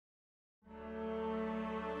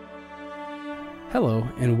Hello,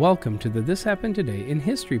 and welcome to the This Happened Today in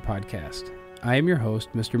History podcast. I am your host,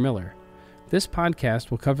 Mr. Miller. This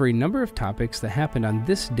podcast will cover a number of topics that happened on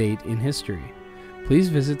this date in history. Please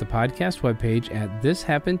visit the podcast webpage at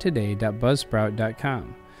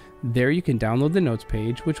thishappenedtoday.buzzsprout.com. There you can download the notes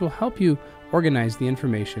page, which will help you organize the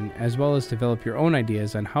information as well as develop your own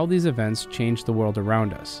ideas on how these events change the world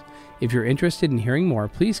around us. If you're interested in hearing more,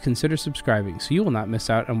 please consider subscribing so you will not miss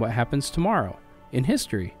out on what happens tomorrow in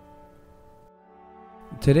history.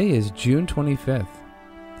 Today is June 25th.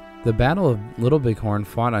 The Battle of Little Bighorn,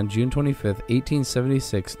 fought on June 25,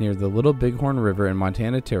 1876 near the Little Bighorn River in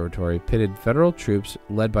Montana Territory, pitted federal troops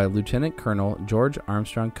led by Lieutenant Colonel George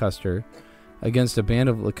Armstrong Custer against a band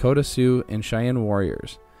of Lakota Sioux and Cheyenne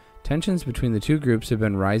warriors. Tensions between the two groups have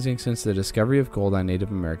been rising since the discovery of gold on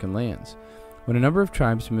Native American lands. When a number of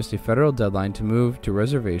tribes missed a federal deadline to move to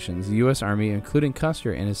reservations, the U.S. Army, including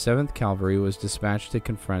Custer and his 7th Cavalry, was dispatched to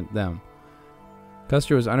confront them.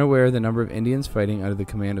 Custer was unaware of the number of Indians fighting under the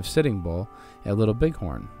command of Sitting Bull at Little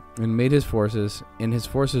Bighorn, and his forces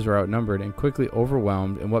were outnumbered and quickly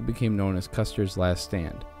overwhelmed in what became known as Custer's last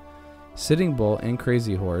stand. Sitting Bull and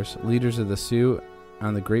Crazy Horse, leaders of the Sioux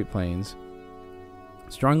on the Great Plains,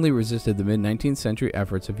 strongly resisted the mid-19th century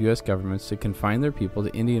efforts of U.S. governments to confine their people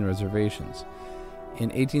to Indian reservations.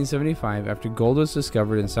 In 1875, after gold was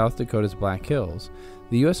discovered in South Dakota's Black Hills,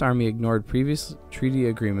 the U.S. Army ignored previous treaty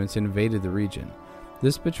agreements and invaded the region.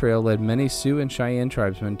 This betrayal led many Sioux and Cheyenne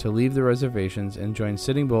tribesmen to leave the reservations and join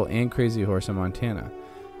Sitting Bull and Crazy Horse in Montana.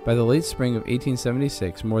 By the late spring of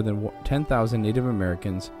 1876, more than 10,000 Native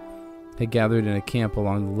Americans had gathered in a camp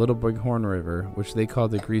along the Little Bighorn River, which they called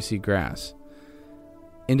the Greasy Grass,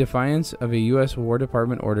 in defiance of a U.S. War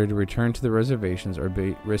Department order to return to the reservations or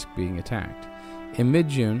risk being attacked. In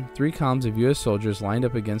mid-June, 3 columns of U.S. soldiers lined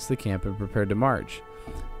up against the camp and prepared to march.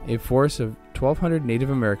 A force of 1,200 Native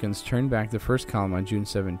Americans turned back the first column on June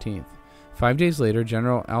 17th. 5 days later,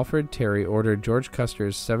 General Alfred Terry ordered George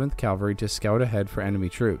Custer's 7th Cavalry to scout ahead for enemy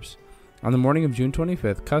troops. On the morning of June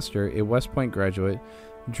 25th, Custer, a West Point graduate,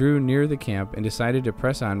 drew near the camp and decided to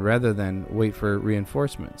press on rather than wait for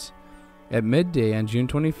reinforcements. At midday on June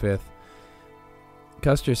 25th,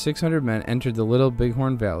 Custer's 600 men entered the Little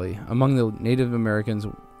Bighorn Valley. Among the Native Americans,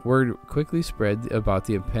 word quickly spread about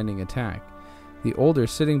the impending attack. The older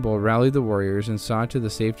Sitting Bull rallied the warriors and saw to the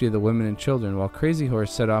safety of the women and children, while Crazy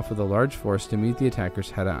Horse set off with a large force to meet the attackers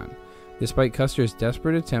head-on. Despite Custer's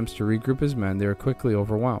desperate attempts to regroup his men, they were quickly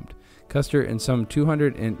overwhelmed. Custer and some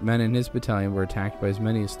 200 men in his battalion were attacked by as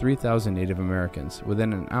many as 3,000 Native Americans.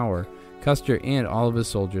 Within an hour, Custer and all of his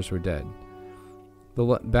soldiers were dead.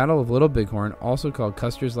 The Battle of Little Bighorn, also called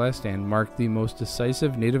Custer's Last Stand, marked the most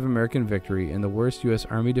decisive Native American victory and the worst U.S.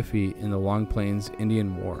 Army defeat in the Long Plains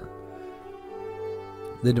Indian War.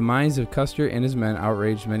 The demise of Custer and his men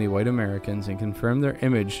outraged many white Americans and confirmed their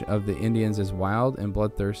image of the Indians as wild and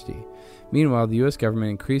bloodthirsty. Meanwhile, the U.S.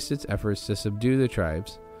 government increased its efforts to subdue the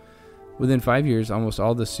tribes. Within 5 years, almost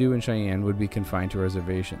all the Sioux and Cheyenne would be confined to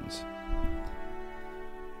reservations.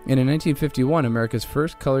 And in 1951, America's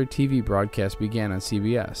first colored TV broadcast began on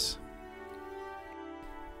CBS.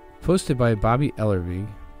 Posted by Bobby Ellervig,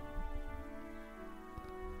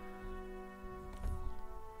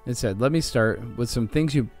 it said, "Let me start with some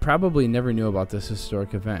things you probably never knew about this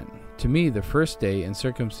historic event. To me, the first day and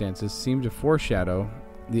circumstances seemed to foreshadow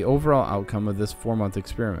the overall outcome of this 4-month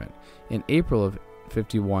experiment. In April of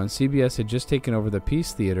 51, CBS had just taken over the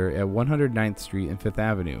Peace Theater at 109th Street and 5th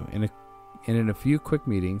Avenue. And in a few quick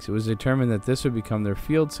meetings, it was determined that this would become their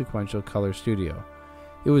field sequential color studio.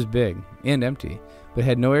 It was big and empty, but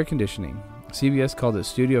had no air conditioning. CBS called it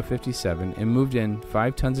Studio 57 and moved in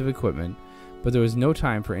 5 tons of equipment, but there was no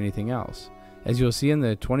time for anything else. As you'll see in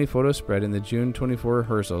the 20-photo spread in the June 24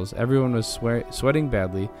 rehearsals, everyone was sweating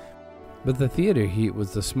badly, but the theater heat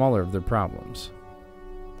was the smaller of their problems."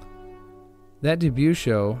 That debut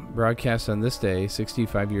show, broadcast on this day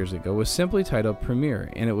 65 years ago, was simply titled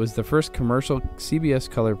Premiere, and it was the first commercial CBS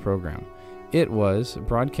color program. It was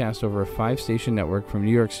broadcast over a 5-station network from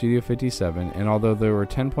New York Studio 57, and although there were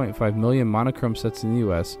 10.5 million monochrome sets in the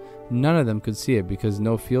U.S., none of them could see it because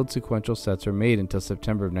no field sequential sets were made until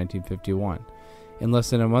September of 1951. And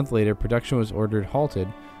less than a month later, production was ordered halted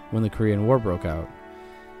when the Korean War broke out.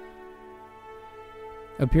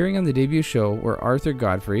 Appearing on the debut show were Arthur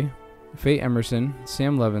Godfrey, Faye Emerson,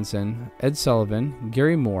 Sam Levinson, Ed Sullivan,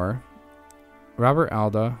 Gary Moore, Robert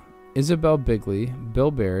Alda, Isabel Bigley,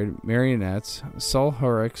 Bill Baird, Marionettes, Saul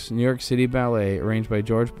Horrocks, New York City Ballet, arranged by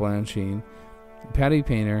George Blanchine, Patty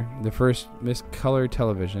Painter, the first Miss Color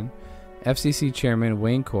Television, FCC Chairman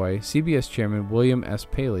Wayne Coy, CBS Chairman William S.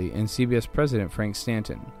 Paley, and CBS President Frank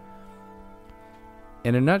Stanton.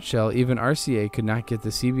 In a nutshell, even RCA could not get the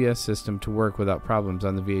CBS system to work without problems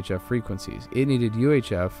on the VHF frequencies. It needed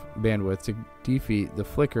UHF bandwidth to defeat the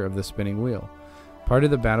flicker of the spinning wheel. Part of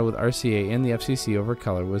the battle with RCA and the FCC over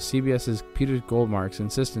color was CBS's Peter Goldmark's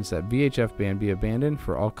insistence that VHF band be abandoned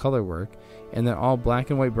for all color work, and that all black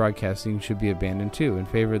and white broadcasting should be abandoned too, in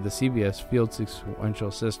favor of the CBS field sequential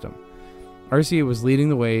system. RCA was leading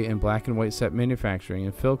the way in black and white set manufacturing,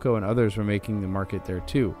 and Philco and others were making the market there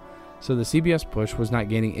too. So the CBS push was not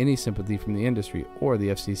gaining any sympathy from the industry or the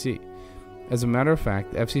FCC. As a matter of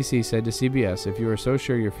fact, the FCC said to CBS, if you are so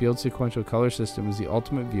sure your field sequential color system is the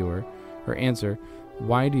ultimate viewer, or answer,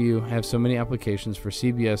 why do you have so many applications for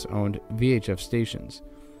CBS-owned VHF stations?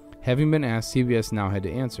 Having been asked, CBS now had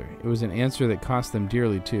to answer. It was an answer that cost them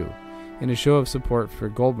dearly too. In a show of support for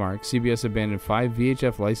Goldmark, CBS abandoned 5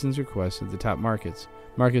 VHF license requests at the top markets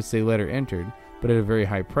they later entered, but at a very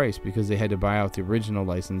high price because they had to buy out the original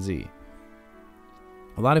licensee.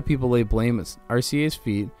 A lot of people lay blame at RCA's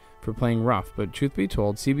feet for playing rough, but truth be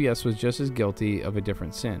told, CBS was just as guilty of a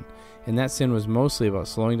different sin, and that sin was mostly about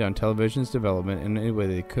slowing down television's development in any way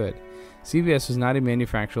they could. CBS was not a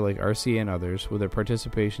manufacturer like RCA and others, with their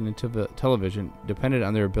participation in television depended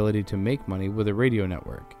on their ability to make money with a radio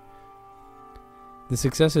network. The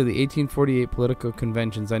success of the 1848 political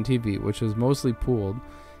conventions on TV, which was mostly pooled,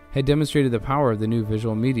 had demonstrated the power of the new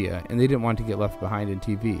visual media, and they didn't want to get left behind in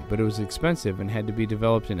TV, but it was expensive and had to be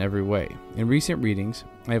developed in every way. In recent readings,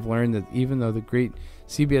 I have learned that even though the great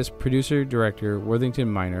CBS producer-director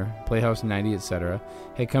Worthington Miner, Playhouse 90, etc.,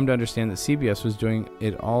 had come to understand that CBS was doing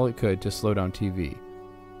it all it could to slow down TV.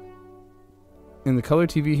 In the color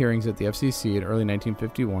TV hearings at the FCC in early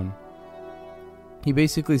 1951, he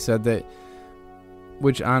basically said that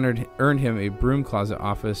which earned him a broom closet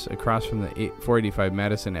office across from the 485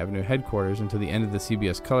 Madison Avenue headquarters until the end of the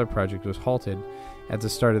CBS Color project was halted at the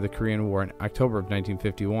start of the Korean War in October of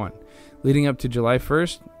 1951. Leading up to July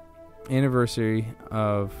 1st anniversary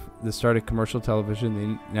of the start of commercial television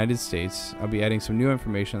in the United States, I'll be adding some new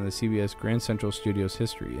information on the CBS Grand Central Studios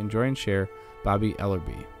history. Enjoy and share, Bobby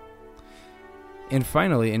Ellerby. And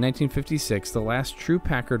finally, in 1956, the last true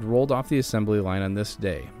Packard rolled off the assembly line on this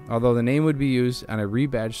day, although the name would be used on a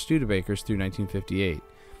rebadged Studebakers through 1958.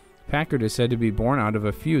 Packard is said to be born out of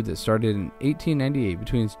a feud that started in 1898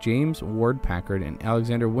 between James Ward Packard and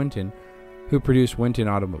Alexander Winton, who produced Winton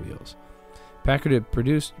automobiles. Packard had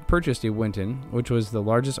purchased a Winton, which was the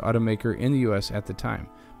largest automaker in the U.S. at the time,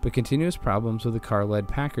 but continuous problems with the car led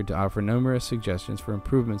Packard to offer numerous suggestions for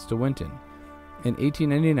improvements to Winton. In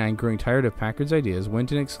 1899, growing tired of Packard's ideas,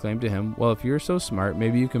 Winton exclaimed to him, "Well, if you're so smart,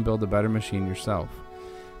 maybe you can build a better machine yourself."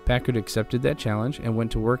 Packard accepted that challenge and went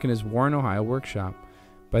to work in his Warren, Ohio workshop.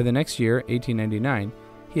 By the next year, 1899,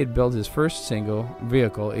 he had built his first single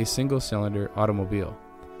vehicle, a single-cylinder automobile.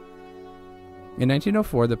 In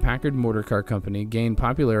 1904, the Packard Motor Car Company gained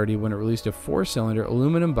popularity when it released a 4-cylinder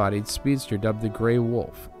aluminum-bodied speedster dubbed the Gray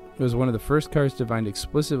Wolf. It was one of the first cars designed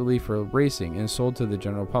explicitly for racing and sold to the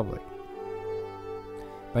general public.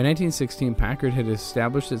 By 1916, Packard had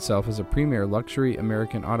established itself as a premier luxury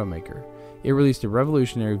American automaker. It released a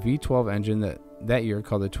revolutionary V12 engine that year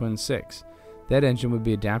called the Twin Six. That engine would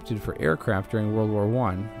be adapted for aircraft during World War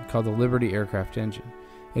I, called the Liberty Aircraft Engine.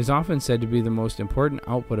 It is often said to be the most important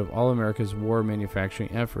output of all America's war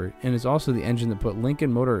manufacturing effort, and is also the engine that put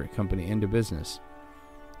Lincoln Motor Company into business.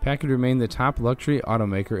 Packard remained the top luxury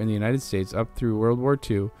automaker in the United States up through World War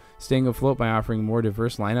II, staying afloat by offering a more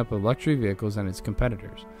diverse lineup of luxury vehicles than its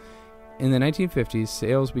competitors. In the 1950s,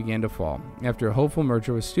 sales began to fall. After a hopeful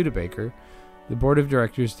merger with Studebaker, the board of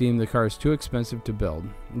directors deemed the cars too expensive to build.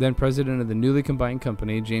 Then president of the newly combined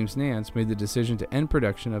company, James Nance, made the decision to end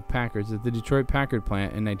production of Packards at the Detroit Packard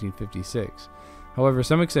plant in 1956. However,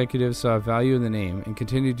 some executives saw value in the name and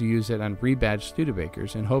continued to use it on rebadged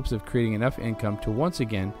Studebakers in hopes of creating enough income to once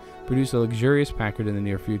again produce a luxurious Packard in the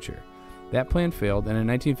near future. That plan failed, and in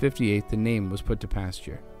 1958 the name was put to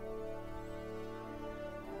pasture.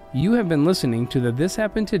 You have been listening to the This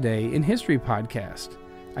Happened Today in History podcast.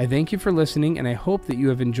 I thank you for listening, and I hope that you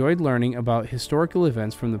have enjoyed learning about historical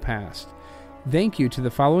events from the past. Thank you to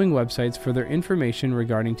the following websites for their information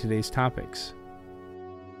regarding today's topics: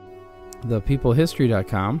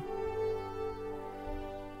 ThePeopleHistory.com,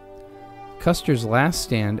 Custers Last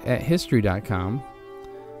Stand at History.com,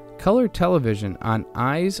 Color Television on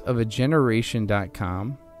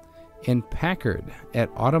EyesOfAGeneration.com, and Packard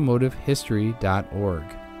at AutomotiveHistory.org.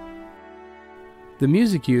 The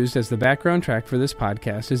music used as the background track for this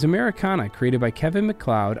podcast is Americana, created by Kevin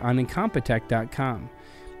MacLeod on Incompetech.com.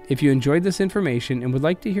 If you enjoyed this information and would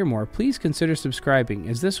like to hear more, please consider subscribing,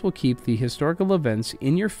 as this will keep the historical events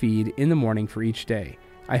in your feed in the morning for each day.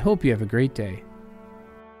 I hope you have a great day.